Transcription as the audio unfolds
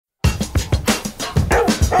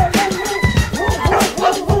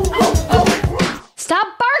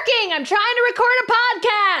I'm trying to record a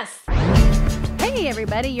podcast. Hey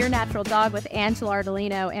everybody, Your Natural Dog with Angela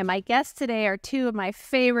Ardolino, and my guests today are two of my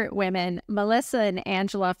favorite women, Melissa and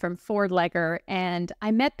Angela from Ford Legger. And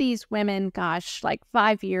I met these women, like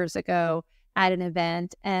 5 years ago at an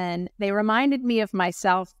event, and they reminded me of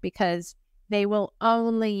myself because they will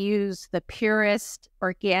only use the purest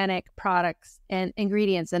organic products and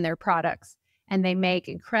ingredients in their products. And they make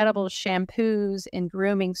incredible shampoos and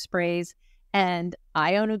grooming sprays. And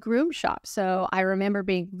I own a groom shop. So I remember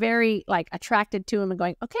being very attracted to them and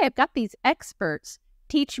going, okay, I've got these experts.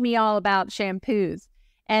 Teach me all about shampoos.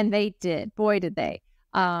 And they did. Boy, did they.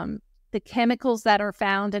 The chemicals that are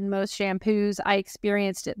found in most shampoos, I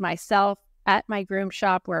experienced it myself at my groom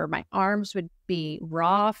shop where my arms would be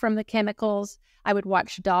raw from the chemicals. I would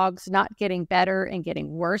watch dogs not getting better and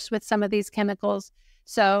getting worse with some of these chemicals.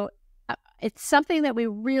 So it's something that we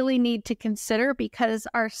really need to consider because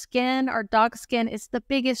our skin, our dog skin, is the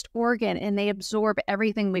biggest organ and they absorb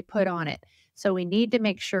everything we put on it. So we need to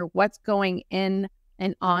make sure what's going in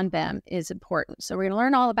and on them is important. So we're going to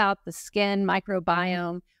learn all about the skin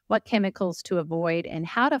microbiome, what chemicals to avoid, and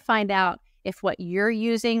how to find out if what you're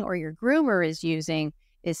using or your groomer is using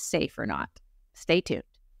is safe or not. Stay tuned.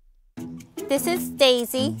 This is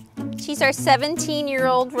Daisy. She's our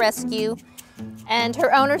 17-year-old rescue, and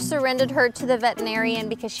her owner surrendered her to the veterinarian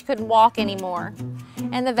because she couldn't walk anymore.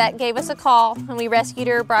 And the vet gave us a call, and we rescued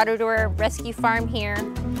her, brought her to our rescue farm here.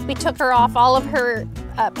 We took her off all of her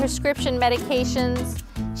prescription medications.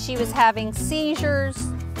 She was having seizures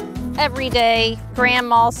every day, grand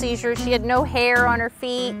mal seizures. She had no hair on her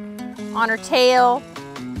feet, on her tail,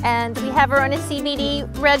 and we have her on a CBD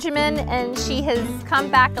regimen, and she has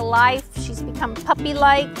come back alive. She's become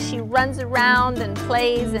puppy-like. She runs around and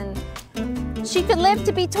plays, and she could live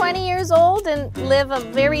to be 20 years old and live a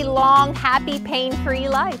very long, happy, pain-free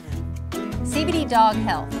life. CBD Dog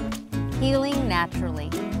Health, healing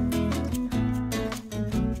naturally.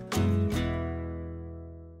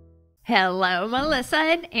 Hello, Melissa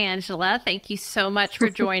and Angela. Thank you so much for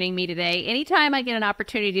joining me today. Anytime I get an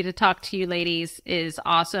opportunity to talk to you ladies is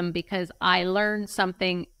awesome because I learn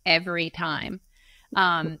something every time.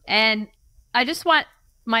 And I just want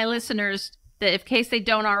my listeners, that in case they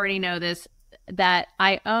don't already know this, that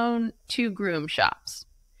I own 2 groom shops,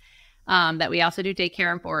 that we also do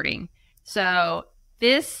daycare and boarding. So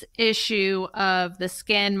this issue of the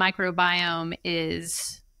skin microbiome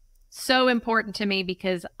is so important to me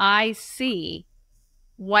because I see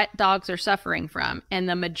what dogs are suffering from, and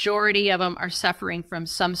the majority of them are suffering from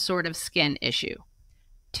some sort of skin issue.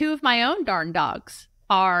 2 of my own darn dogs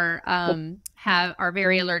are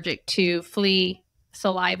very allergic to flea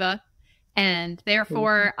saliva, and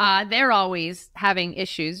therefore they're always having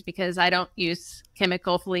issues because I don't use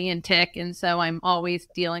chemical flea and tick, and so I'm always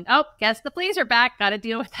dealing, guess the fleas are back, got to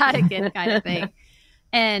deal with that again kind of thing.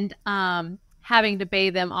 And having to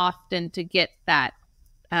bathe them often to get that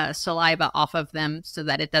saliva off of them so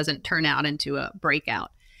that it doesn't turn out into a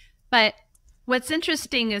breakout. But what's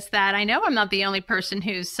interesting is that I know I'm not the only person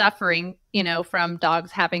who's suffering, from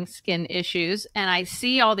dogs having skin issues. And I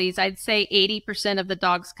see all these, I'd say 80% of the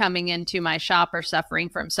dogs coming into my shop are suffering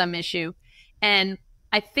from some issue. And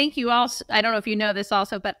I think you also, I don't know if you know this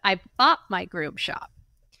also, but I bought my groom shop.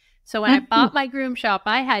 So when I bought my groom shop,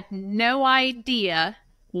 I had no idea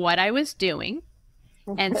what I was doing.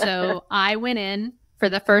 And so I went in for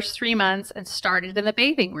the first 3 months and started in the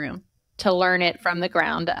bathing room to learn it from the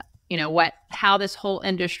ground up, how this whole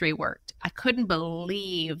industry worked. I couldn't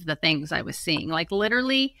believe the things I was seeing, like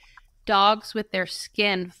literally dogs with their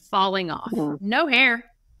skin falling off, no hair,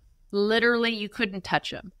 literally you couldn't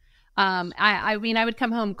touch them. I would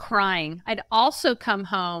come home crying. I'd also come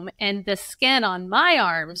home and the skin on my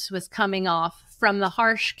arms was coming off from the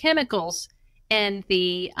harsh chemicals and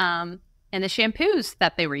the shampoos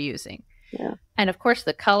that they were using. Yeah. And of course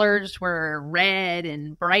the colors were red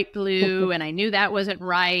and bright blue and I knew that wasn't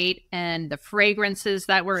right. And the fragrances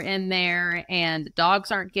that were in there, and the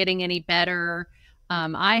dogs aren't getting any better.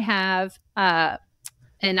 I have an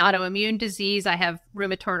autoimmune disease. I have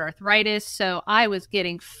rheumatoid arthritis. So I was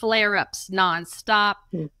getting flare-ups nonstop.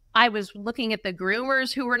 I was looking at the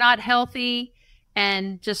groomers who were not healthy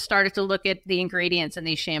and just started to look at the ingredients in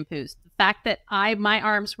these shampoos. The fact that my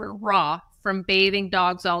arms were raw from bathing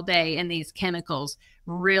dogs all day in these chemicals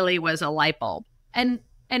really was a light bulb. And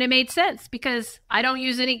it made sense because I don't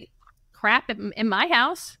use any crap in my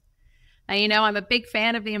house. I'm a big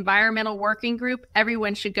fan of the Environmental Working Group.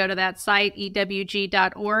 Everyone should go to that site,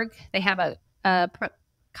 ewg.org. They have a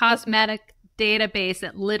cosmetic database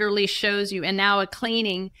that literally shows you, and now a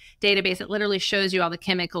cleaning database that literally shows you all the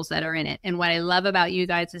chemicals that are in it. And what I love about you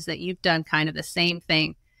guys is that you've done kind of the same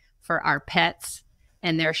thing for our pets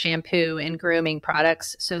and their shampoo and grooming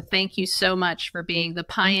products. So thank you so much for being the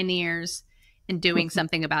pioneers and doing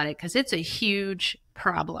something about it, because it's a huge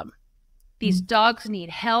problem. These dogs need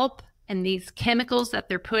help, and these chemicals that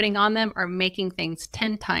they're putting on them are making things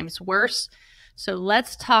 10 times worse. So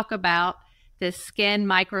let's talk about the skin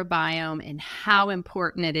microbiome and how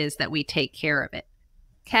important it is that we take care of it.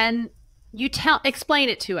 Can you explain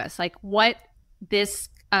it to us, like what this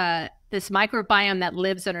microbiome that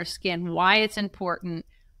lives in our skin, why it's important,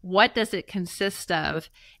 what does it consist of,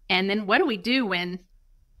 and then what do we do when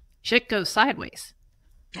shit goes sideways?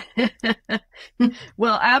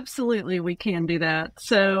 Well, absolutely, we can do that.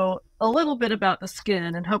 So a little bit about the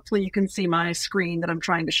skin, and hopefully you can see my screen that I'm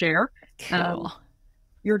trying to share. Cool.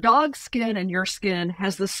 Your dog's skin and your skin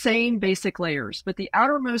has the same basic layers, but the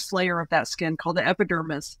outermost layer of that skin, called the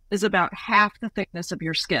epidermis, is about half the thickness of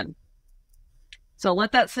your skin. So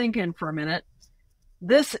let that sink in for a minute.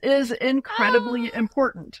 This is incredibly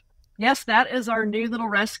important. Yes, that is our new little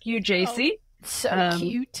rescue, JC. So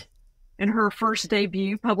cute. In her first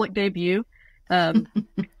debut, public debut. I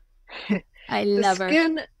love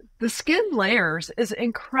her. The skin layers is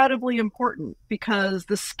incredibly important because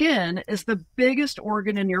the skin is the biggest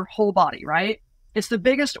organ in your whole body, right? It's the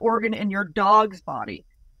biggest organ in your dog's body.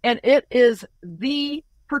 And it is the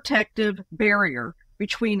protective barrier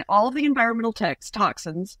between all of the environmental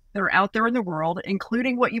toxins that are out there in the world,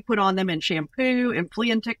 including what you put on them in shampoo and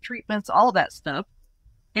flea and tick treatments, all that stuff,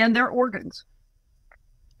 and their organs.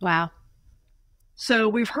 Wow. So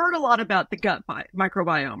we've heard a lot about the gut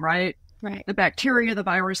microbiome, right? Right. The bacteria, the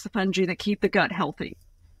virus, the fungi that keep the gut healthy.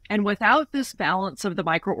 And without this balance of the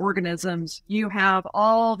microorganisms, you have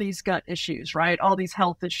all these gut issues, right? All these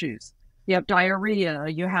health issues. You have diarrhea,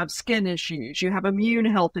 you have skin issues, you have immune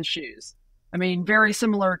health issues. I mean, very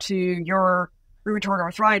similar to your rheumatoid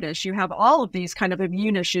arthritis, you have all of these kind of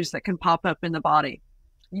immune issues that can pop up in the body.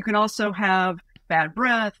 You can also have bad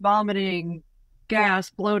breath, vomiting,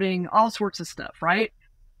 gas, bloating, all sorts of stuff, right?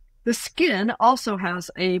 The skin also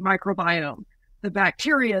has a microbiome. The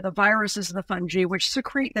bacteria, the viruses, and the fungi, which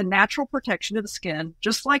secrete the natural protection of the skin,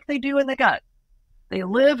 just like they do in the gut. They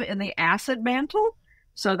live in the acid mantle,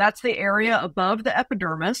 so that's the area above the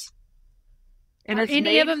epidermis. And Are it's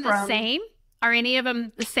any of them from... the same? Are any of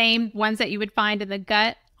them the same ones that you would find in the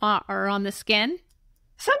gut or on the skin?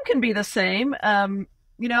 Some can be the same.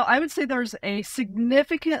 I would say there's a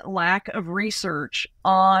significant lack of research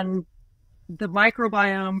on the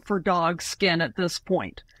microbiome for dog skin at this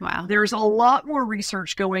point. Wow. There's a lot more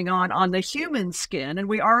research going on the human skin, and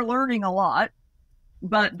we are learning a lot,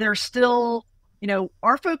 but there's still,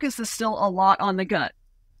 our focus is still a lot on the gut,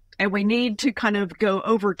 and we need to kind of go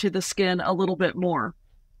over to the skin a little bit more.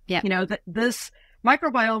 Yeah. This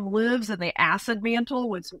microbiome lives in the acid mantle,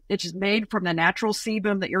 which is made from the natural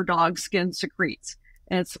sebum that your dog's skin secretes.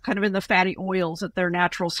 And it's kind of in the fatty oils that their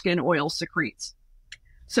natural skin oil secretes.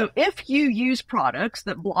 So if you use products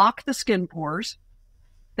that block the skin pores,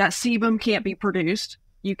 that sebum can't be produced.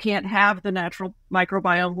 You can't have the natural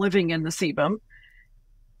microbiome living in the sebum.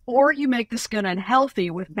 Or you make the skin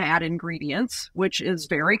unhealthy with bad ingredients, which is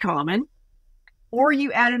very common. Or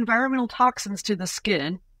you add environmental toxins to the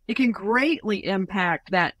skin. It can greatly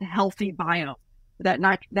impact that healthy biome, that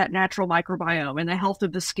natural microbiome, and the health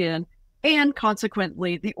of the skin, and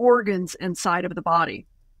consequently the organs inside of the body.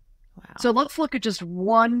 Wow. So let's look at just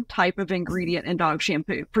one type of ingredient in dog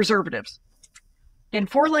shampoo, preservatives. In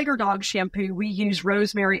four-legged dog shampoo, we use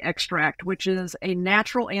rosemary extract, which is a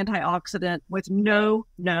natural antioxidant with no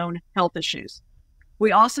known health issues.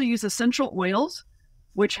 We also use essential oils,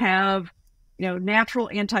 which have, natural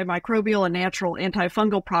antimicrobial and natural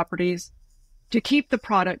antifungal properties to keep the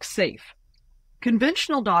product safe.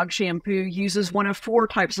 Conventional dog shampoo uses one of four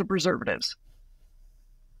types of preservatives.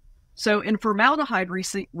 So in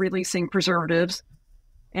formaldehyde-releasing preservatives,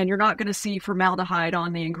 and you're not going to see formaldehyde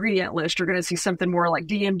on the ingredient list, you're going to see something more like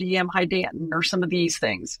DMDM, hydantin, or some of these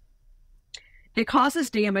things. It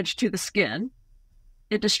causes damage to the skin,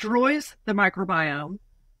 it destroys the microbiome,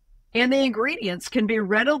 and the ingredients can be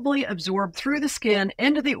readily absorbed through the skin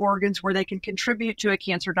into the organs where they can contribute to a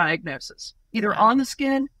cancer diagnosis, either on the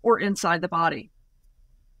skin or inside the body.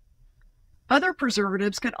 Other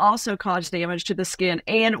preservatives can also cause damage to the skin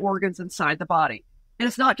and organs inside the body. And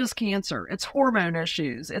it's not just cancer, it's hormone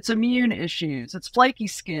issues, it's immune issues, it's flaky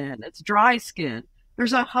skin, it's dry skin.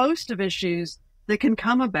 There's a host of issues that can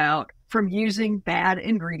come about from using bad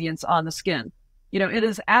ingredients on the skin. It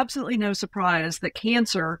is absolutely no surprise that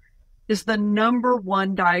cancer is the number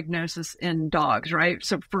one diagnosis in dogs, right?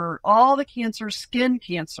 So for all the cancers, skin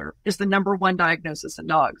cancer is the number one diagnosis in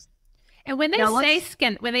dogs. And when they Now say let's-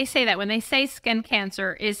 skin, when they say skin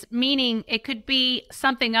cancer, is meaning it could be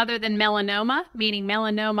something other than melanoma, meaning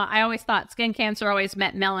melanoma. I always thought skin cancer always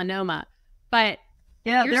meant melanoma, but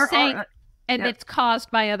Yeah, you're there saying, are. and yeah. it's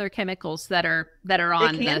caused by other chemicals that are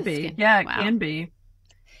on It can the be. skin. Yeah, it Wow. can be.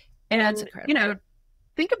 That's And incredible.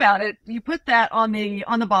 think about it. You put that on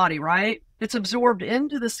the body, right? It's absorbed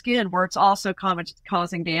into the skin where it's also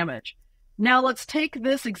causing damage. Now let's take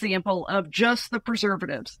this example of just the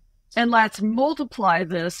preservatives, and let's multiply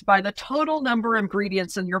this by the total number of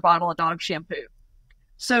ingredients in your bottle of dog shampoo.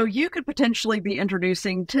 So you could potentially be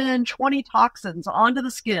introducing 10, 20 toxins onto the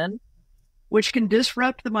skin, which can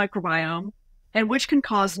disrupt the microbiome and which can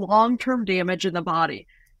cause long-term damage in the body.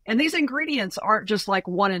 And these ingredients aren't just like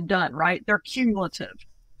one and done, right? They're cumulative.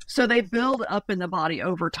 So they build up in the body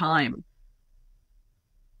over time.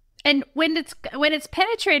 And when it's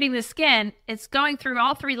penetrating the skin, it's going through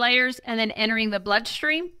all three layers and then entering the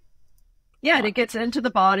bloodstream. Yeah, and it gets into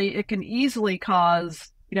the body. It can easily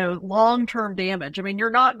cause, long-term damage. I mean, you're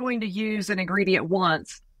not going to use an ingredient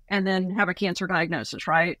once and then have a cancer diagnosis,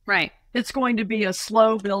 right? Right. It's going to be a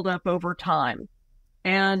slow buildup over time.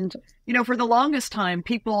 And, for the longest time,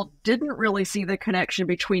 people didn't really see the connection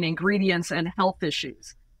between ingredients and health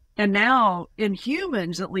issues. And now, in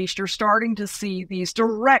humans, at least, you're starting to see these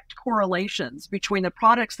direct correlations between the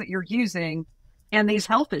products that you're using and these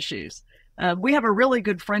health issues. We have a really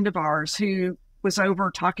good friend of ours who was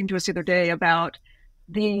over talking to us the other day about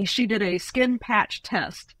she did a skin patch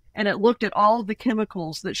test, and it looked at all the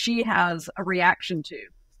chemicals that she has a reaction to.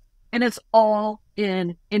 And it's all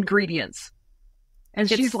in ingredients. And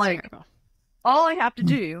she's like, terrible. all I have to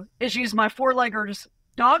do is use my 4-Leggers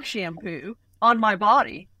dog shampoo on my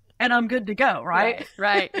body, and I'm good to go, right?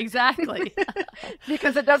 Right, exactly.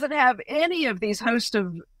 Because it doesn't have any of these host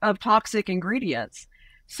of toxic ingredients.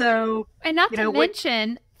 So, And not to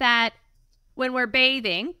mention that when we're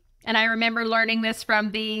bathing, and I remember learning this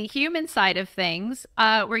from the human side of things,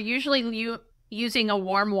 we're usually using a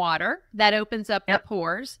warm water that opens up the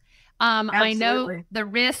pores. I know Absolutely. the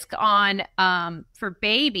risk on for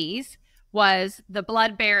babies was the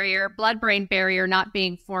blood-brain barrier not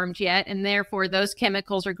being formed yet, and therefore those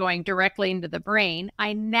chemicals are going directly into the brain.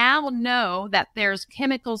 I now know that there's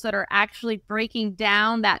chemicals that are actually breaking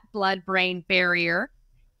down that blood-brain barrier,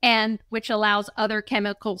 and which allows other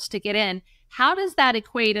chemicals to get in. How does that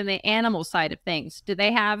equate in the animal side of things? Do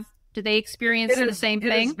they experience the same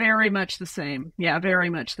thing? It is very much the same. Yeah, very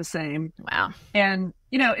much the same. Wow. And,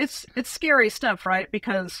 it's scary stuff, right?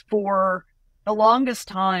 Because for the longest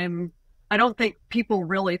time, I don't think people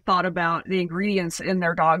really thought about the ingredients in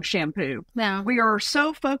their dog shampoo. No. We are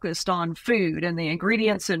so focused on food and the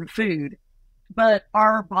ingredients in food, but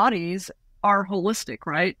our bodies are holistic,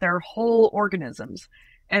 right? They're whole organisms.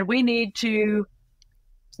 And we need to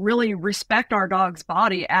really respect our dog's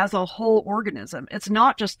body as a whole organism. It's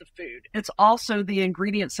not just the food. It's also the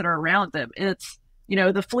ingredients that are around them. It's,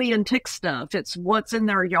 the flea and tick stuff. It's what's in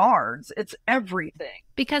their yards. It's everything.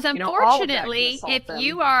 Because all of that can unfortunately, assault if them.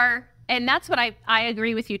 you are, and that's what I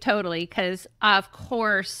agree with you totally, because of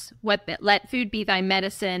course, let food be thy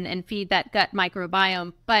medicine and feed that gut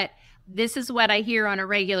microbiome. But this is what I hear on a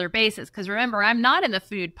regular basis. Because remember, I'm not in the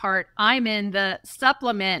food part. I'm in the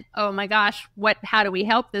supplement. Oh my gosh, how do we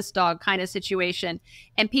help this dog kind of situation?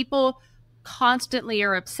 And people constantly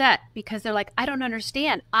are upset because they're like, I don't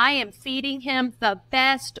understand. I am feeding him the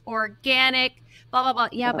best organic, blah, blah, blah.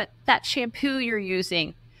 Yeah, but that shampoo you're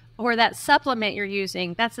using or that supplement you're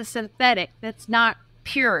using, that's a synthetic. That's not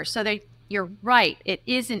pure. So you're right. It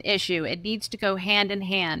is an issue. It needs to go hand in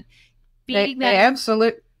hand. They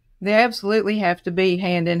absolutely have to be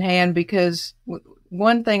hand in hand, because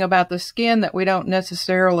one thing about the skin that we don't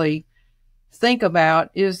necessarily think about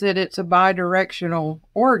is that it's a bidirectional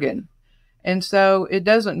organ. And so it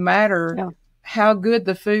doesn't matter how good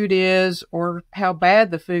the food is or how bad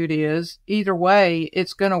the food is. Either way,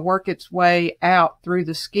 it's going to work its way out through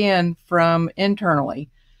the skin from internally.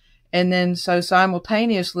 And then so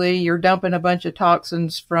simultaneously, you're dumping a bunch of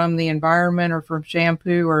toxins from the environment or from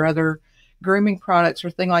shampoo or other grooming products or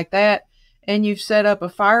thing like that. And you've set up a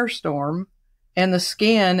firestorm, and the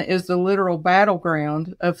skin is the literal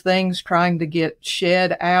battleground of things trying to get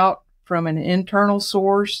shed out from an internal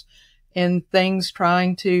source and things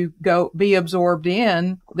trying to be absorbed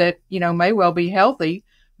in that, may well be healthy,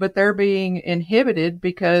 but they're being inhibited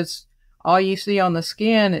because all you see on the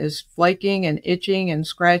skin is flaking and itching and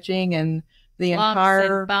scratching and the lumps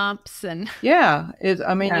entire and bumps and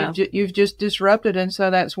you've just disrupted. And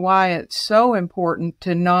so that's why it's so important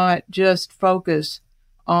to not just focus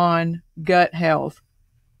on gut health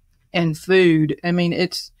and food. I mean,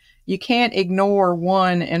 you can't ignore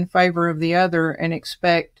one in favor of the other and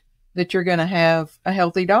expect that you're going to have a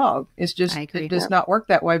healthy dog. It's just, it does not work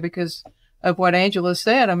that way because of what Angela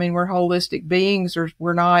said. I mean, we're holistic beings, or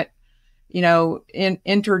we're not, you know,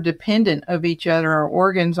 interdependent of each other. Our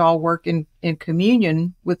organs all work in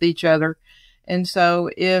communion with each other. And so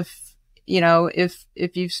if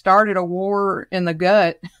you've started a war in the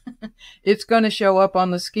gut, it's going to show up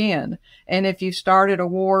on the skin. And if you've started a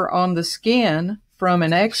war on the skin from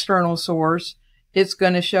an external source, it's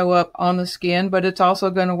going to show up on the skin, but it's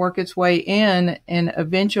also going to work its way in and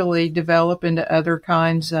eventually develop into other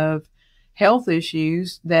kinds of health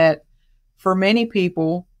issues that for many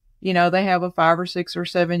people, you know, they have a 5 or 6 or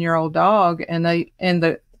 7-year-old dog, and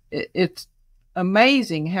it's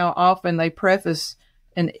amazing how often they preface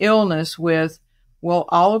an illness with, well,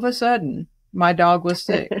 all of a sudden my dog was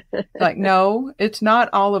sick. Like, no, it's not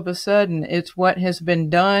all of a sudden. It's what has been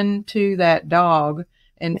done to that dog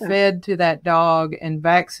and fed to that dog, and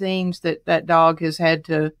vaccines that dog has had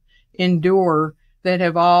to endure that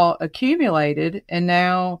have all accumulated. And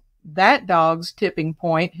now that dog's tipping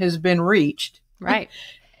point has been reached. Right.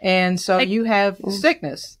 And so you have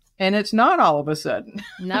sickness, and it's not all of a sudden.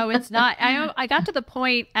 No, it's not. I got to the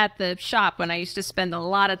point at the shop when I used to spend a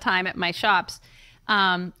lot of time at my shops,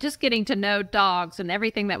 just getting to know dogs and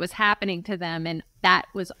everything that was happening to them. And that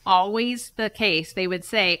was always the case. They would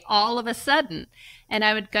say, all of a sudden. And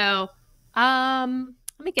I would go, let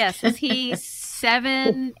me guess, is he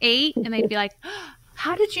 7, 8? And they'd be like,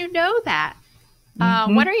 how did you know that?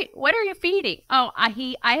 What are you feeding? Oh,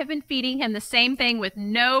 I have been feeding him the same thing with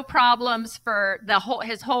no problems for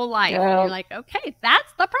his whole life. And you're like, okay,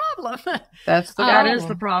 that's the problem. That is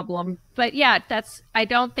the problem. But yeah, I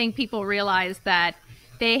don't think people realize that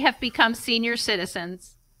they have become senior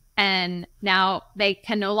citizens, and now they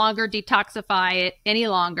can no longer detoxify it any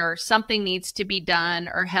longer. Something needs to be done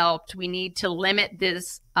or helped. We need to limit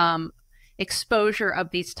this exposure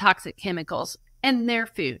of these toxic chemicals and their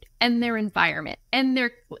food and their environment and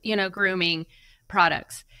their, grooming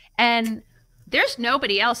products. And there's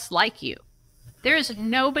nobody else like you. There's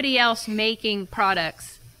nobody else making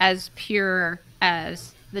products as pure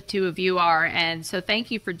as the two of you are. And so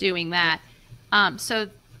thank you for doing that. So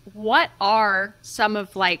what are some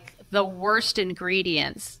of the worst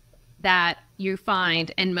ingredients that you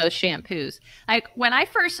find in most shampoos? Like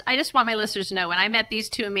I just want my listeners to know, when I met these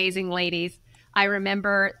two amazing ladies, I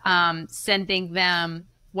remember sending them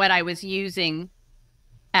what I was using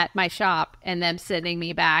at my shop, and them sending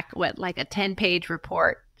me back a 10-page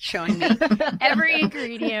report showing me every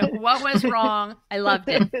ingredient, what was wrong. I loved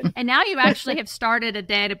it. And now you actually have started a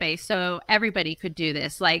database so everybody could do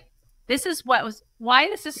this. Why this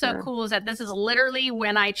is so cool is that this is literally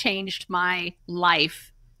when I changed my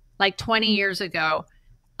life, 20 years ago.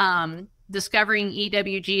 Discovering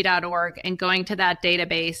EWG.org and going to that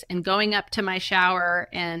database and going up to my shower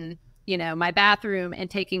and, my bathroom and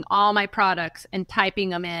taking all my products and typing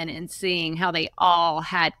them in and seeing how they all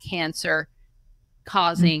had cancer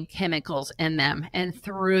causing chemicals in them, and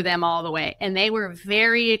threw them all the way. And they were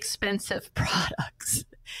very expensive products.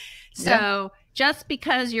 So just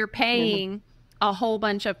because you're paying a whole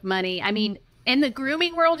bunch of money, I mean, in the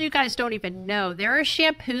grooming world, you guys don't even know. There are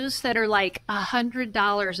shampoos that are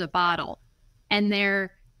 $100 a bottle, and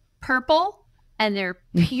they're purple, and they're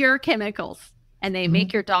pure chemicals, and they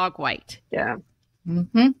make your dog white. Yeah.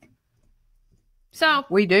 Mm-hmm. So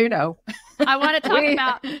we do know. I want to talk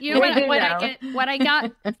about what I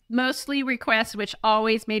got mostly requests, which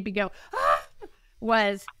always made me go,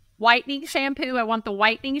 was whitening shampoo. I want the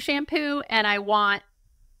whitening shampoo, and I want.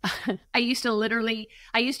 I used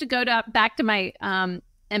to go back to my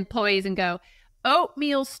employees and go,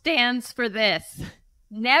 oatmeal stands for this.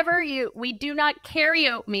 We do not carry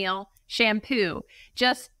oatmeal shampoo.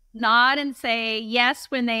 Just nod and say yes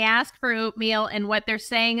when they ask for oatmeal, and what they're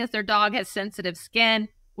saying is their dog has sensitive skin.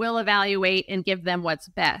 We'll evaluate and give them what's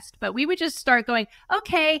best. But we would just start going,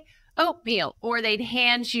 okay, oatmeal, or they'd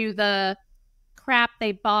hand you the crap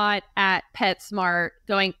they bought at PetSmart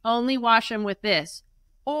going, only wash them with this.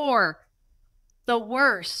 Or the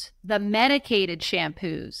worst, the medicated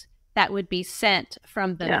shampoos that would be sent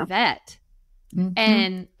from the vet. Mm-hmm.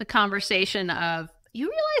 And the conversation of, you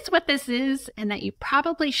realize what this is, and that you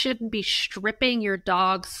probably shouldn't be stripping your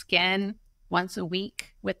dog's skin once a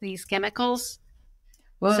week with these chemicals.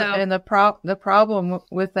 Well, and the problem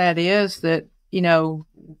with that is that,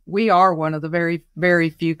 we are one of the very,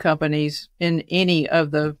 very few companies in any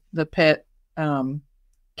of the pet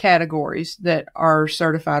categories that are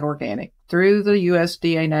certified organic through the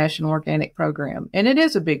USDA National Organic Program. And it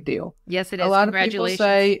is a big deal. Yes, it is. A lot of people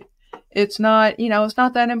say, it's not, it's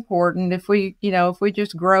not that important if we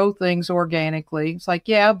just grow things organically. It's like,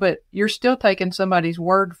 yeah, but you're still taking somebody's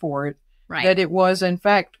word for it Right. that it was in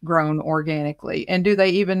fact grown organically. And do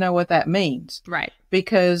they even know what that means? Right.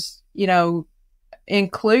 Because,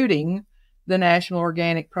 including the National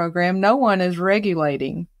Organic Program, no one is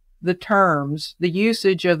regulating the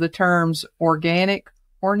usage of the terms organic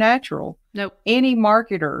or natural. Nope. Any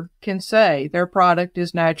marketer can say their product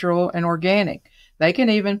is natural and organic. They can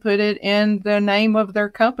even put it in the name of their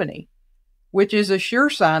company, which is a sure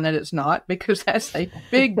sign that it's not, because that's a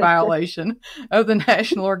big violation of the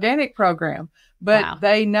National Organic Program. But Wow.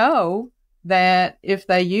 They know that if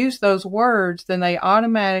they use those words, then they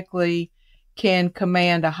automatically can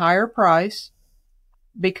command a higher price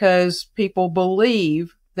because people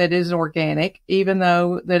believe that it is organic, even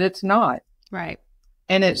though that it's not. Right.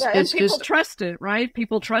 And it's people just trust it, right?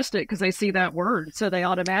 People trust it because they see that word, so they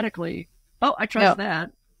automatically, I trust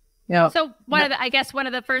that. Yeah. So one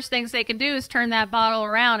of the first things they can do is turn that bottle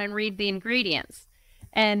around and read the ingredients.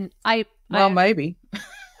 And maybe.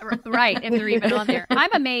 Right, if they're even on there.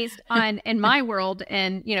 I'm amazed in my world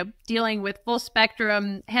and, dealing with full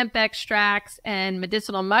spectrum hemp extracts and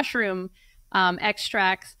medicinal mushroom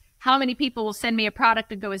extracts, how many people will send me a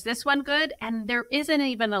product and go, is this one good? And there isn't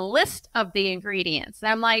even a list of the ingredients.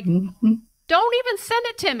 And I'm like, don't even send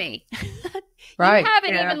it to me. Right. You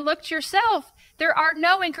haven't even looked yourself. There are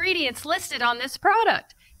no ingredients listed on this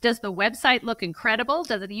product. Does the website look incredible?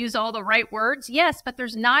 Does it use all the right words? Yes, but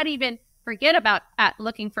there's not even, forget about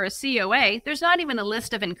looking for a COA. There's not even a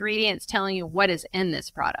list of ingredients telling you what is in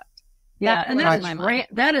this product. Yeah, and That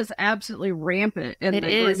that is absolutely rampant in the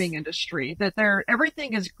grooming industry, that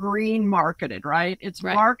everything is green marketed, right? It's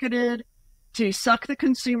marketed to suck the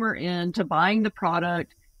consumer into buying the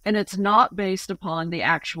product, and it's not based upon the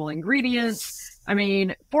actual ingredients. I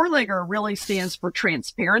mean, four-legger really stands for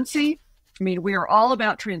transparency. I mean, we are all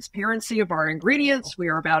about transparency of our ingredients. We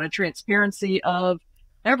are about a transparency of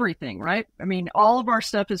everything, right? I mean, all of our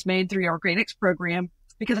stuff is made through the organics program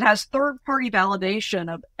because it has third-party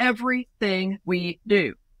validation of everything we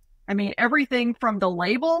do. I mean, everything from the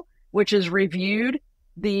label, which is reviewed,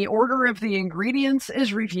 the order of the ingredients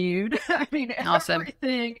is reviewed. I mean, awesome.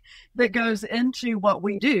 Everything that goes into what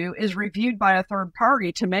we do is reviewed by a third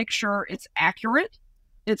party to make sure it's accurate,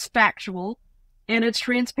 it's factual, and it's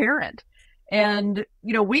transparent. And,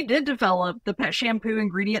 we did develop the pet shampoo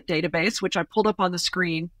ingredient database, which I pulled up on the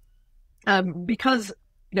screen, because,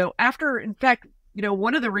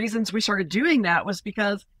 one of the reasons we started doing that was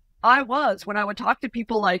because when I would talk to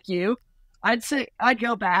people like you, I'd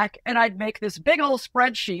go back and I'd make this big old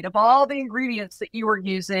spreadsheet of all the ingredients that you were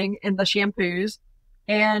using in the shampoos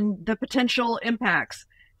and the potential impacts.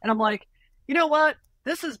 And I'm like, you know what?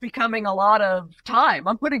 This is becoming a lot of time.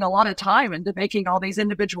 I'm putting a lot of time into making all these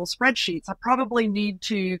individual spreadsheets. I probably need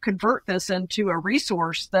to convert this into a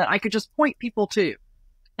resource that I could just point people to.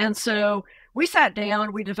 And so we sat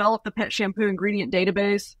down, we developed the pet shampoo ingredient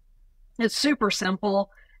database. It's super simple.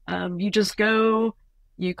 You just go,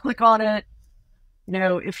 you click on it.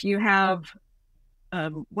 If you have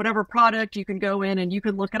whatever product, you can go in and you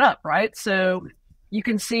can look it up, right? So you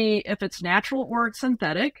can see if it's natural or it's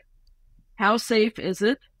synthetic. How safe is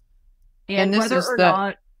it? And this whether is or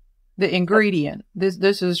not the ingredient.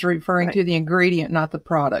 This is referring to the ingredient, not the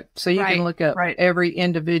product. So you can look up every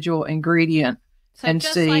individual ingredient and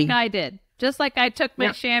just see. Like I did. Just like I took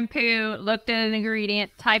my shampoo, looked at an ingredient,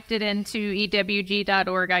 typed it into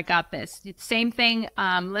ewg.org, I got this. Same thing,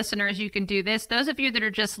 listeners, you can do this. Those of you that are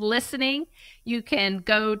just listening, you can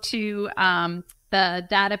go to the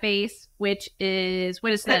database, which is,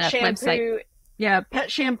 what is the website? Yeah,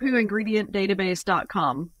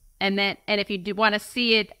 petshampooingredientdatabase.com. And if you do want to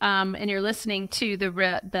see it, and you're listening to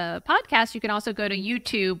the podcast, you can also go to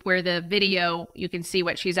YouTube where the video, you can see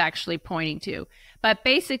what she's actually pointing to. But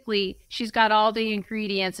basically, she's got all the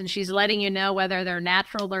ingredients and she's letting you know whether they're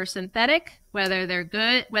natural or synthetic, whether they're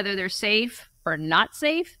good, whether they're safe or not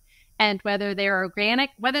safe, and whether they're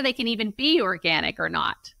organic, whether they can even be organic or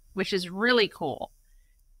not, which is really cool.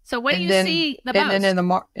 So what do you see the most? And then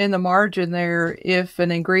in the margin there, if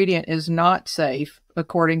an ingredient is not safe,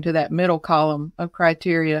 according to that middle column of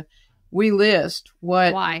criteria, we list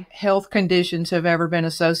what health conditions have ever been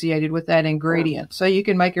associated with that ingredient. So you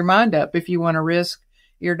can make your mind up if you want to risk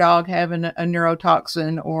your dog having a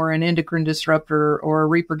neurotoxin or an endocrine disruptor or a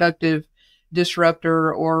reproductive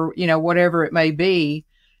disruptor or, whatever it may be.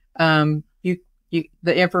 The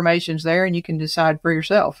information's there and you can decide for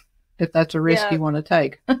yourself if that's a risk you want to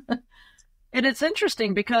take. And it's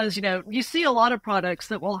interesting because, you see a lot of products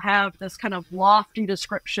that will have this kind of lofty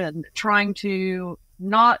description trying to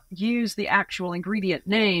not use the actual ingredient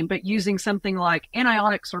name, but using something like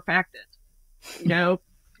anionic surfactant,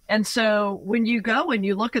 And so when you go and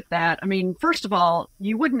you look at that, I mean, first of all,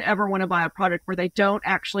 you wouldn't ever want to buy a product where they don't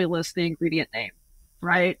actually list the ingredient name,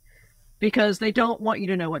 right? Because they don't want you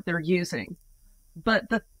to know what they're using. But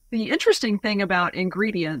the interesting thing about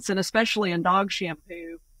ingredients, and especially in dog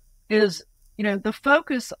shampoo, is, the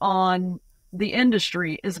focus on the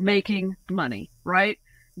industry is making money, right?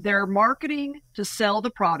 They're marketing to sell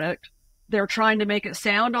the product. They're trying to make it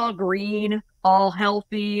sound all green, all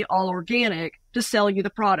healthy, all organic to sell you the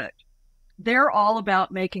product. They're all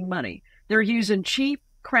about making money. They're using cheap,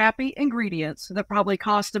 crappy ingredients that probably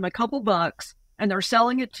cost them a couple bucks, and they're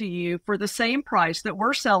selling it to you for the same price that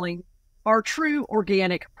we're selling our true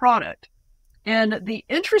organic product. And the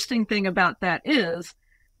interesting thing about that is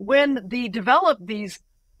when they develop these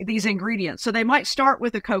ingredients, so they might start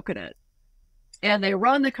with a coconut, and they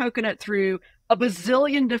run the coconut through a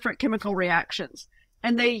bazillion different chemical reactions.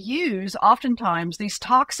 And they use, oftentimes, these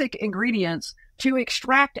toxic ingredients to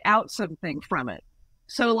extract out something from it.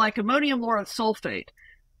 So like ammonium lauryl sulfate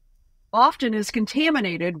often is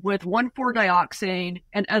contaminated with 1,4-dioxane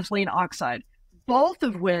and ethylene oxide, both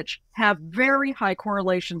of which have very high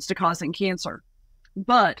correlations to causing cancer.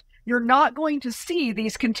 But you're not going to see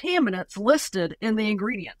these contaminants listed in the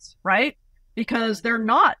ingredients, right? Because they're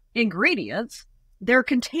not ingredients. They're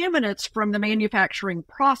contaminants from the manufacturing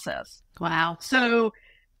process. Wow. So,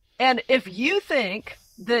 and if you think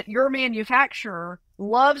that your manufacturer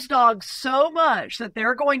loves dogs so much that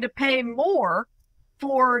they're going to pay more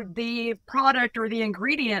for the product or the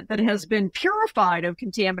ingredient that has been purified of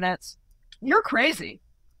contaminants, you're crazy,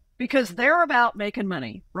 because they're about making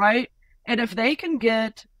money, right? And if they can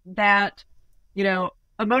get that,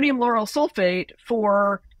 ammonium lauryl sulfate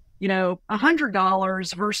for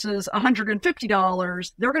 $100 versus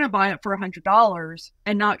 $150, they're going to buy it for $100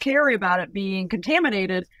 and not care about it being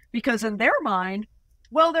contaminated, because in their mind,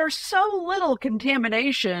 well, there's so little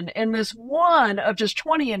contamination in this one of just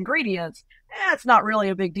 20 ingredients. It's not really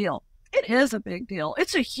a big deal. It is a big deal.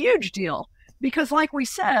 It's a huge deal, because like we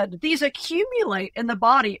said, these accumulate in the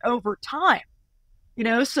body over time,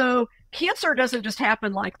 so cancer doesn't just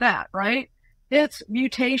happen like that, right? It's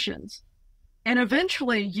mutations. And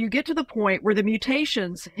eventually you get to the point where the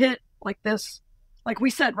mutations hit like this, like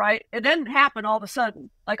we said, right? It didn't happen all of a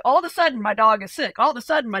sudden. Like all of a sudden my dog is sick. All of a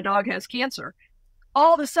sudden my dog has cancer.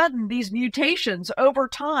 All of a sudden these mutations over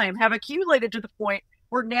time have accumulated to the point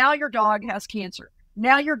where now your dog has cancer.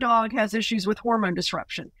 Now your dog has issues with hormone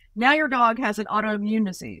disruption. Now your dog has an autoimmune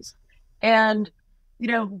disease. And,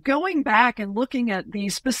 going back and looking at the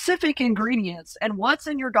specific ingredients and what's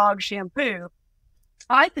in your dog shampoo,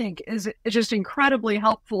 I think is just incredibly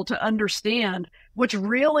helpful to understand what's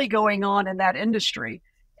really going on in that industry.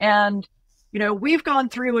 And, we've gone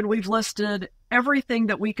through and we've listed everything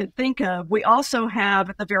that we could think of. We also have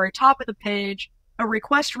at the very top of the page a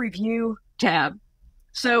request review tab.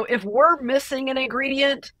 So if we're missing an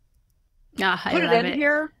ingredient, put it in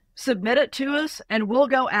here, submit it to us, and we'll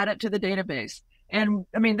go add it to the database. And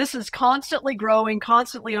I mean, this is constantly growing,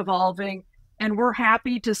 constantly evolving. And we're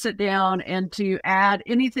happy to sit down and to add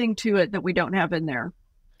anything to it that we don't have in there.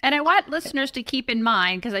 And I want listeners to keep in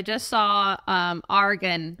mind, because I just saw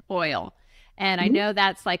argan oil. And I know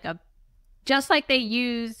that's just like they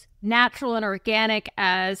use natural and organic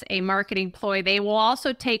as a marketing ploy, they will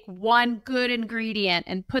also take one good ingredient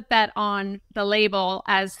and put that on the label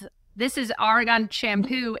as this is argan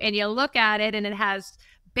shampoo. And you look at it and it has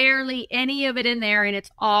barely any of it in there, and it's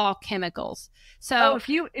all chemicals. So if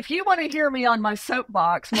you want to hear me on my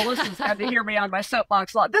soapbox, Melissa's had to hear me on my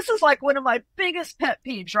soapbox a lot. This is like one of my biggest pet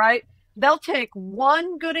peeves, right? They'll take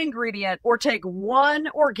one good ingredient or take one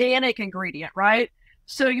organic ingredient, right?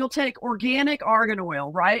 So you'll take organic argan oil,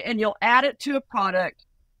 right? And you'll add it to a product.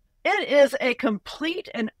 It is a complete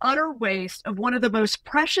and utter waste of one of the most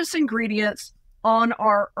precious ingredients on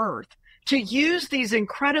our earth. To use these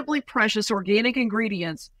incredibly precious organic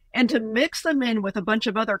ingredients and to mix them in with a bunch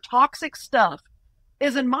of other toxic stuff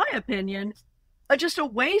is, in my opinion, just a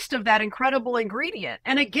waste of that incredible ingredient.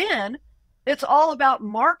 And again, it's all about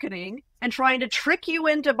marketing and trying to trick you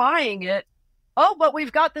into buying it. Oh, but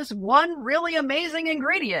we've got this one really amazing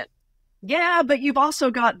ingredient. Yeah, but you've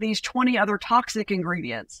also got these 20 other toxic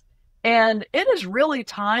ingredients. And it is really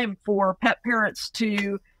time for pet parents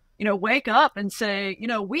to wake up and say,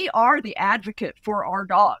 we are the advocate for our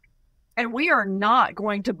dog, and we are not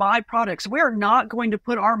going to buy products. We are not going to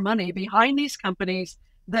put our money behind these companies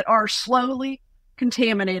that are slowly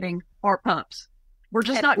contaminating our pups. We're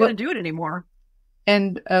just not going to do it anymore.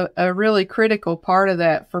 And a really critical part of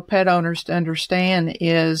that for pet owners to understand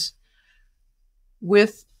is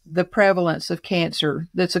with the prevalence of cancer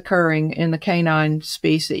that's occurring in the canine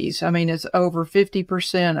species. I mean, it's over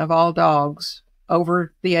 50% of all dogs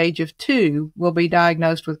over the age of 2 will be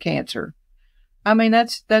diagnosed with cancer. I mean,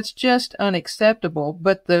 that's just unacceptable.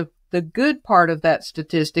 But the good part of that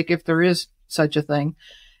statistic, if there is such a thing,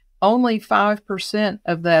 only 5%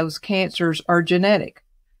 of those cancers are genetic.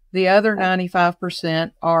 The other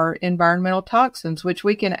 95% are environmental toxins, which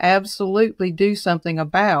we can absolutely do something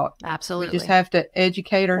about. Absolutely. We just have to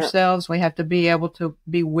educate ourselves. We have to be able to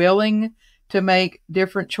be willing to make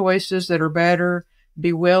different choices that are better,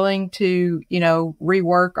 be willing to,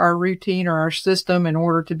 rework our routine or our system in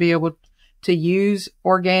order to be able to use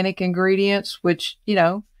organic ingredients, which,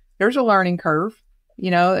 there's a learning curve.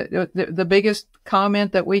 The biggest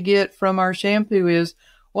comment that we get from our shampoo is,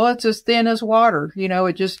 well, it's as thin as water.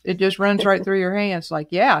 It just runs right through your hands. Like,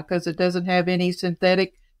 yeah, because it doesn't have any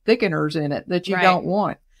synthetic thickeners in it that you don't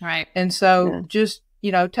want. Right. And so just,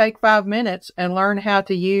 take 5 minutes and learn how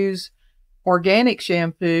to use organic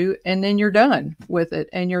shampoo, and then you're done with it.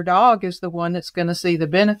 And your dog is the one that's going to see the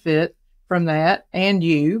benefit from that, and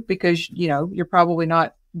you, because, you're probably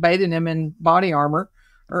not bathing them in body armor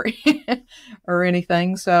or, or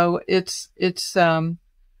anything. So it's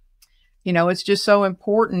just so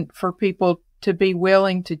important for people to be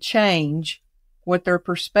willing to change what their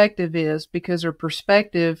perspective is, because their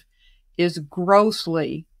perspective is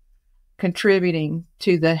grossly contributing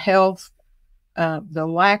to the health, the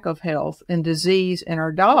lack of health and disease in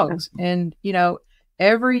our dogs. And,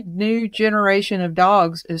 every new generation of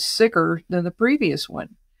dogs is sicker than the previous one.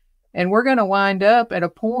 And we're going to wind up at a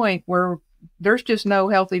point where there's just no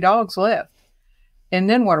healthy dogs left. And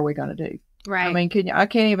then what are we going to do? Right. I mean, I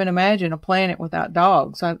can't even imagine a planet without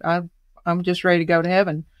dogs. I'm just ready to go to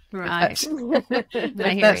heaven. Right.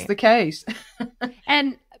 If that's the case.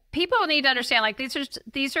 And people need to understand, like,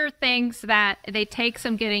 these are things that they take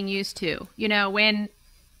some getting used to. When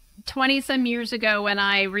 20 some years ago, when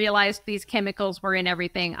I realized these chemicals were in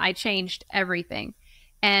everything, I changed everything,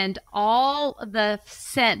 and all the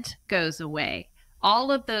scent goes away.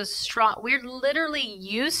 All of those strong, we're literally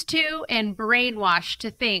used to and brainwashed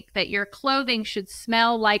to think that your clothing should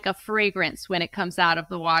smell like a fragrance when it comes out of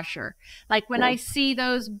the washer. Like when I see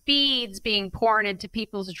those beads being poured into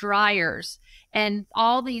people's dryers and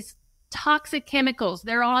all these toxic chemicals,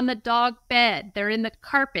 they're on the dog bed, they're in the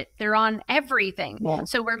carpet, they're on everything. Yeah.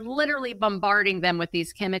 So we're literally bombarding them with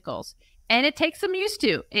these chemicals, and it takes some used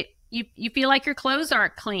to it. You feel like your clothes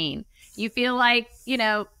aren't clean. You feel like, you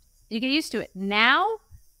get used to it. Now,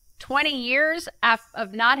 20 years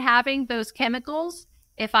of not having those chemicals,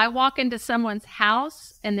 if I walk into someone's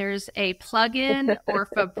house and there's a plug-in or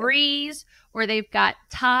Febreze, or they've got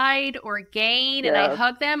Tide or Gain, and I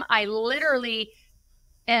hug them, I literally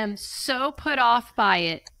am so put off by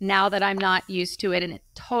it now that I'm not used to it. And it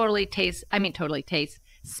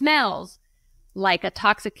smells like a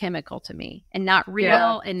toxic chemical to me, and not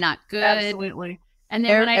real and not good. Absolutely. And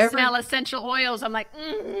then when I smell essential oils, I'm like,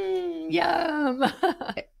 yum.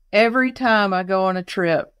 Every time I go on a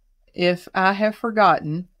trip, if I have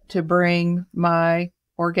forgotten to bring my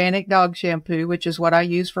organic dog shampoo, which is what I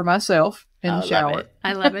use for myself in the shower.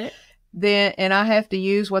 I love it. And I have to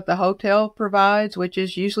use what the hotel provides, which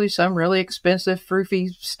is usually some really expensive,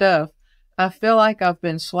 froofy stuff. I feel like I've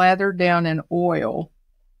been slathered down in oil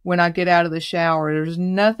when I get out of the shower. There's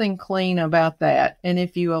nothing clean about that. And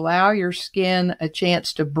if you allow your skin a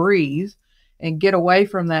chance to breathe and get away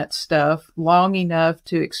from that stuff long enough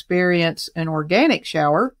to experience an organic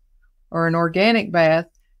shower or an organic bath,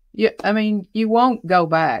 you won't go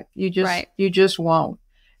back. You just won't.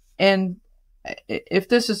 And if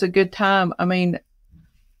this is a good time, I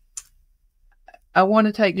want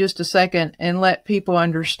to take just a second and let people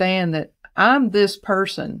understand that I'm this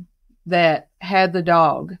person that had the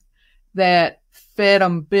dog, that fed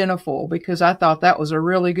him Beneful because I thought that was a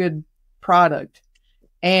really good product.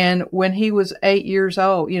 And when he was 8 years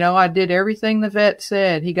old, I did everything the vet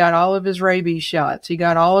said. He got all of his rabies shots. He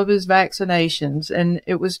got all of his vaccinations. And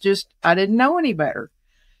it was just, I didn't know any better.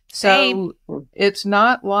 So it's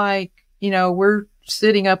not like, we're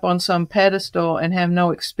sitting up on some pedestal and have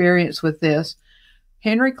no experience with this.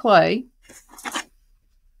 Henry Clay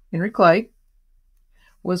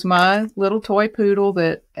was my little toy poodle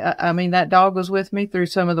that, that dog was with me through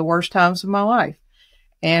some of the worst times of my life.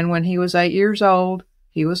 And when he was 8 years old,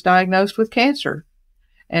 he was diagnosed with cancer.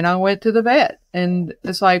 And I went to the vet, and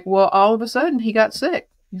it's like, well, all of a sudden he got sick.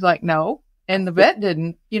 He's like, no. And the vet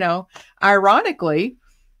didn't, ironically,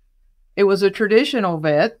 it was a traditional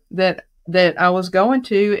vet that I was going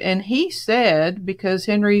to. And he said, because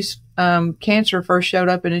Henry's cancer first showed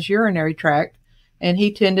up in his urinary tract, and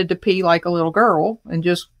he tended to pee like a little girl and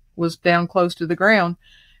just was down close to the ground,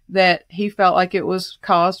 that he felt like it was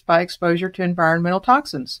caused by exposure to environmental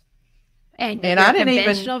toxins. And I didn't even,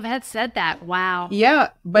 conventional vet said that. Wow. yeah,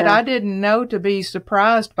 but I didn't know to be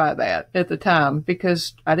surprised by that at the time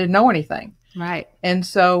because I didn't know anything. Right. And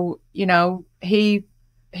so, you know, he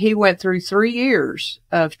went through 3 years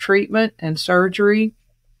of treatment and surgery.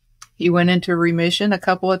 He went into remission a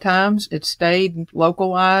couple of times. It stayed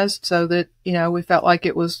localized so that, you know, we felt like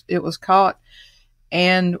it was caught.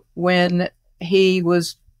 And when he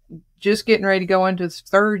was just getting ready to go into his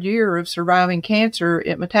 3rd year of surviving cancer,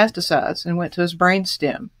 it metastasized and went to his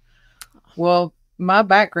brainstem. Well, my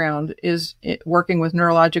background is working with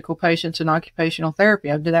neurological patients in occupational therapy.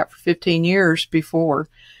 I did that for 15 years before.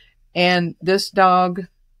 And this dog,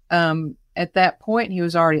 at that point, he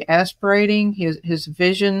was already aspirating. His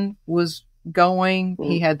vision was going.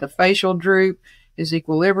 He had the facial droop. His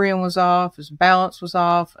equilibrium was off. His balance was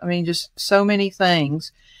off. I mean, just so many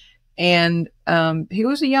things. And he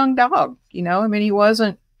was a young dog, you know. I mean, he was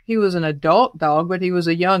an adult dog, but he was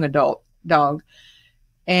a young adult dog.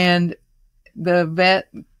 And the vet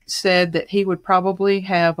said that he would probably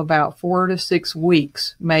have about 4 to 6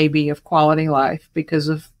 weeks, maybe, of quality life because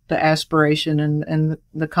of the aspiration and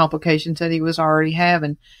the complications that he was already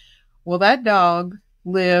having. Well, that dog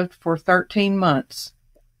lived for 13 months.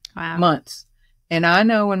 Wow. Months. And I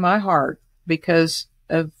know in my heart, because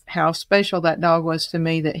of how special that dog was to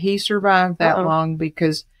me, that he survived that long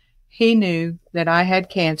because he knew that I had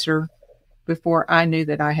cancer before I knew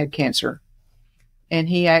that I had cancer. And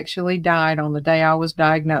he actually died on the day I was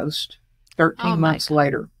diagnosed, 13 months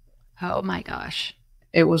later. Oh my gosh.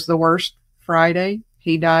 It was the worst Friday.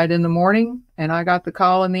 He died in the morning, and I got the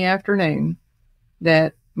call in the afternoon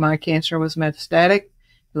that my cancer was metastatic.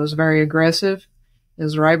 It was very aggressive. It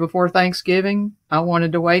was right before Thanksgiving. I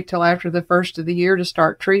wanted to wait till after the first of the year to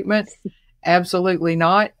start treatment. Absolutely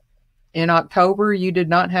not. In October, you did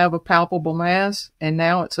not have a palpable mass, and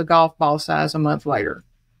now it's a golf ball size a month later.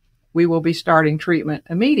 We will be starting treatment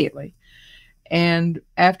immediately. And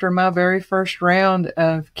after my very first round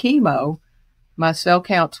of chemo, my cell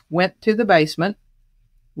counts went to the basement,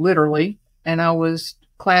 literally, and I was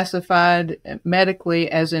classified medically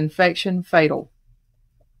as infection fatal,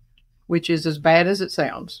 which is as bad as it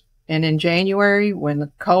sounds. And in January, when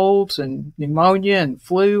the colds and pneumonia and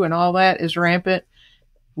flu and all that is rampant,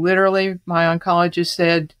 literally my oncologist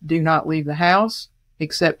said, do not leave the house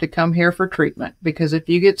except to come here for treatment, because if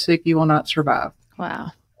you get sick, you will not survive.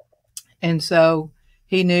 Wow. And so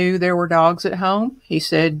he knew there were dogs at home. He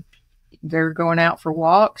said, they're going out for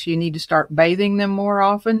walks. You need to start bathing them more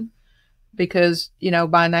often because, you know,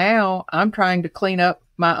 by now I'm trying to clean up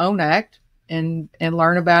my own act and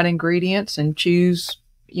learn about ingredients and choose,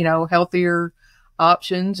 you know, healthier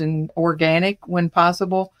options and organic when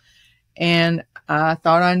possible. And I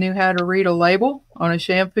thought I knew how to read a label on a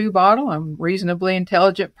shampoo bottle. I'm a reasonably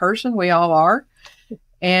intelligent person. We all are.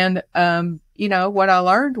 And, you know, what I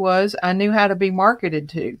learned was I knew how to be marketed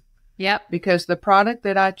to. Yep. Because the product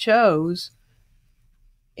that I chose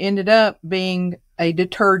ended up being a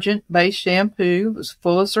detergent-based shampoo. It was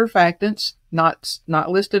full of surfactants, not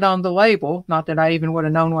listed on the label. Not that I even would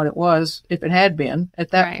have known what it was if it had been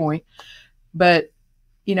at that point. But,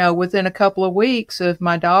 you know, within a couple of weeks of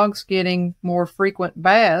my dogs getting more frequent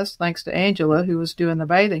baths, thanks to Angela, who was doing the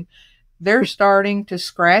bathing, they're starting to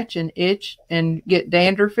scratch and itch and get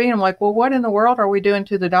dandruffy. I'm like, well, what in the world are we doing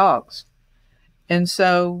to the dogs? And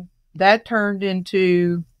so that turned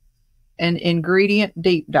into an ingredient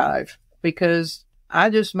deep dive, because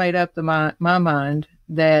I just made up my mind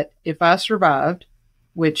that if I survived,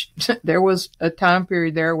 which there was a time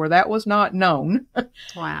period there where that was not known,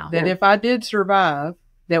 wow, that if I did survive,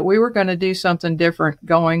 that we were going to do something different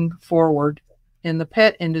going forward in the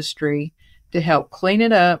pet industry to help clean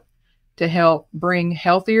it up, to help bring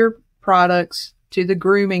healthier products to the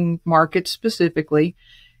grooming market specifically,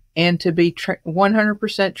 and to be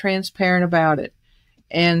 100% transparent about it.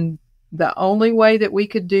 And the only way that we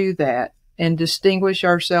could do that and distinguish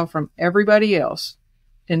ourselves from everybody else,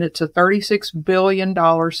 and it's a $36 billion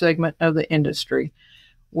segment of the industry,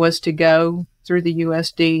 was to go through the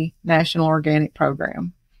USDA National Organic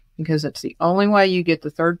Program, because it's the only way you get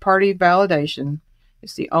the third-party validation.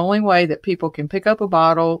 It's the only way that people can pick up a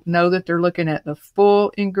bottle, know that they're looking at the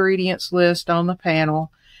full ingredients list on the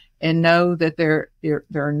panel, and know that there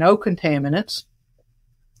are no contaminants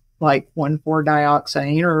like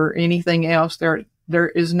 1,4-dioxane or anything else. There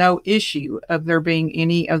is no issue of there being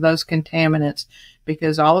any of those contaminants,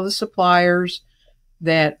 because all of the suppliers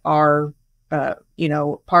that are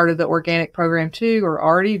part of the organic program too, are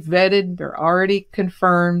already vetted. They're already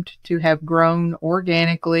confirmed to have grown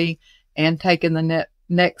organically and taken the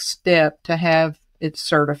next step to have it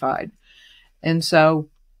certified. And so,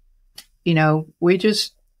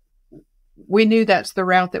 we knew that's the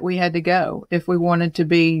route that we had to go if we wanted to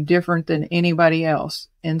be different than anybody else.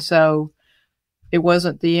 And so it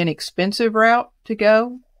wasn't the inexpensive route to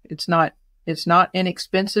go. It's not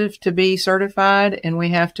inexpensive to be certified, and we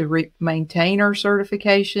have to maintain our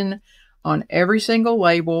certification on every single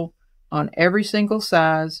label, on every single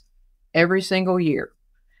size, every single year.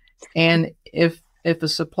 And if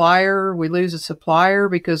we lose a supplier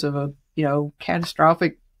because of a,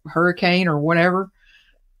 catastrophic hurricane or whatever,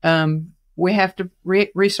 we have to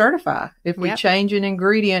recertify. If we change an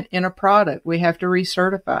ingredient in a product, we have to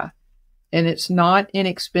recertify. And it's not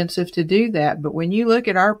inexpensive to do that. But when you look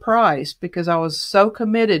at our price, because I was so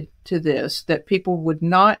committed to this, that people would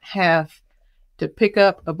not have to pick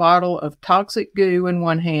up a bottle of toxic goo in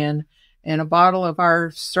one hand and a bottle of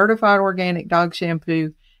our certified organic dog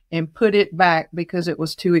shampoo and put it back because it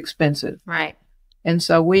was too expensive. Right. And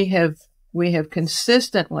so we have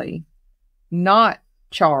consistently not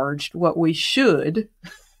charged what we should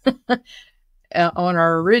on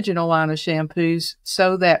our original line of shampoos,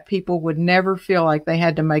 so that people would never feel like they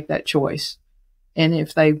had to make that choice. And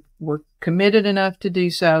if they were committed enough to do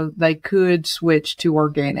so, they could switch to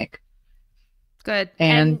organic. Good.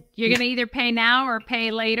 And you're going to either pay now or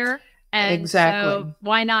pay later. And exactly. So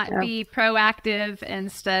why not be proactive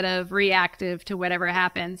instead of reactive to whatever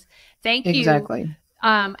happens? Thank you. Exactly.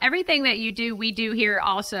 Everything that you do, we do here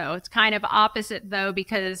also. It's kind of opposite though,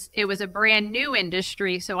 because it was a brand new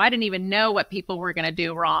industry. So I didn't even know what people were going to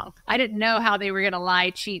do wrong. I didn't know how they were going to lie,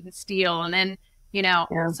 cheat, and steal. And then,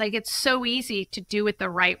 it's like, it's so easy to do it the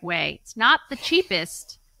right way. It's not the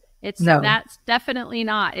cheapest. That's definitely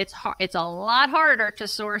not. It's a lot harder to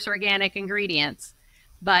source organic ingredients,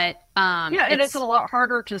 but, and it's a lot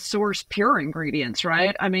harder to source pure ingredients,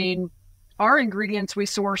 right? I mean, our ingredients we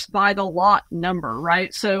source by the lot number,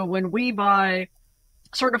 right? So when we buy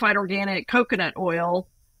certified organic coconut oil,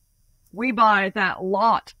 we buy that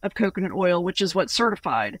lot of coconut oil, which is what's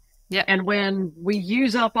certified. Yeah. And when we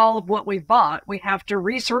use up all of what we've bought, we have to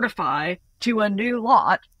recertify to a new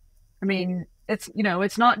lot. I mean,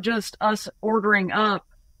 it's not just us ordering up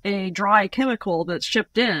a dry chemical that's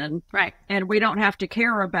shipped in. Right. And we don't have to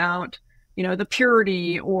care about, the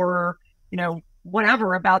purity or,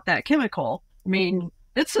 whatever about that chemical. I mean,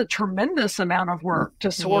 it's a tremendous amount of work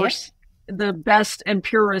to source the best and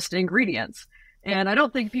purest ingredients. And I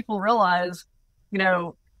don't think people realize,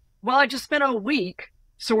 I just spent a week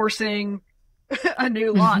sourcing a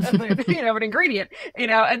new lot of an ingredient,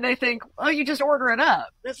 and they think, oh, you just order it up.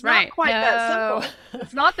 It's not quite that simple.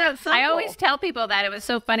 It's not that simple. I always tell people that. It was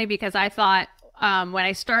so funny because I thought when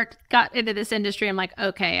I got into this industry, I'm like,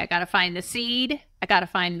 okay, I got to find the seed. I got to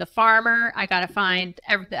find the farmer. I got to find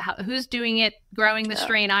who's doing it, growing the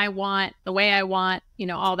strain I want, the way I want,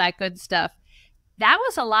 all that good stuff. That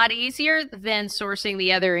was a lot easier than sourcing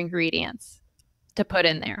the other ingredients to put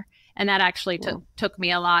in there. And that actually took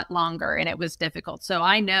me a lot longer, and it was difficult. So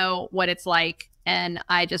I know what it's like. And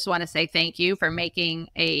I just want to say thank you for being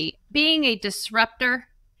a disruptor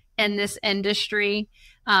in this industry,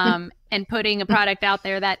 and putting a product out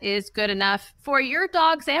there that is good enough for your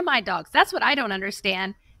dogs and my dogs. That's what I don't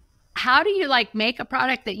understand. How do you make a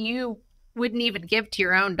product that you wouldn't even give to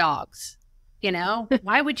your own dogs?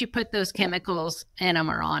 Why would you put those chemicals in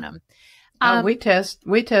them or on them? We test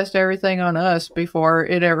everything on us before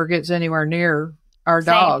it ever gets anywhere near our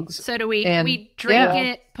dogs. So do we. And, we drink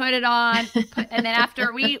it, put it on, and then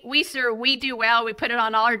after we do well, we put it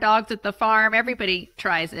on all our dogs at the farm. Everybody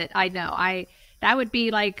tries it. I know. That would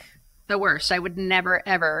be the worst. I would never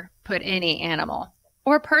ever put any animal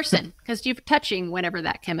or person, because you're touching whatever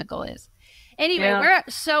that chemical is. Anyway, we're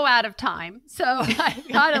so out of time, so I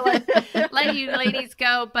gotta let you ladies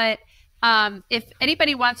go. But if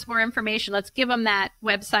anybody wants more information, let's give them that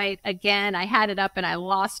website again. I had it up and I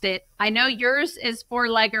lost it. I know yours is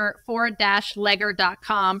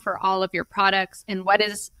 4-legger.com for all of your products. And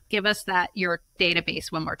give us your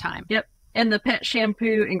database one more time. Yep. And the pet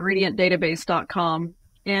shampoo ingredient database.com.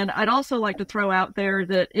 And I'd also like to throw out there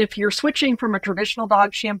that if you're switching from a traditional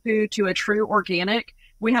dog shampoo to a true organic,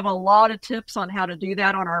 we have a lot of tips on how to do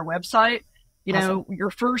that on our website.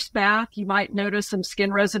 Your first bath, you might notice some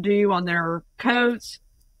skin residue on their coats.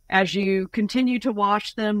 As you continue to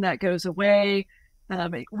wash them, that goes away.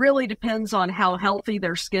 It really depends on how healthy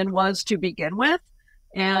their skin was to begin with.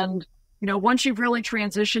 And, once you've really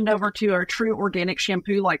transitioned over to a true organic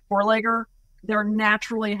shampoo like 4-legger, their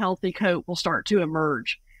naturally healthy coat will start to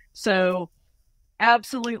emerge. So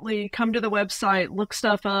absolutely come to the website, look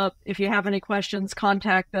stuff up. If you have any questions,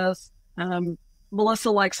 contact us.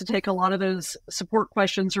 Melissa likes to take a lot of those support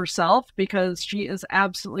questions herself because she is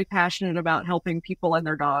absolutely passionate about helping people and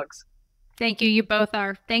their dogs. Thank you. You both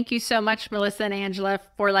are. Thank you so much, Melissa and Angela.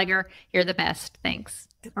 Four-legger, you're the best. Thanks.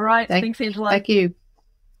 All right. Thanks, Angela. Thank you.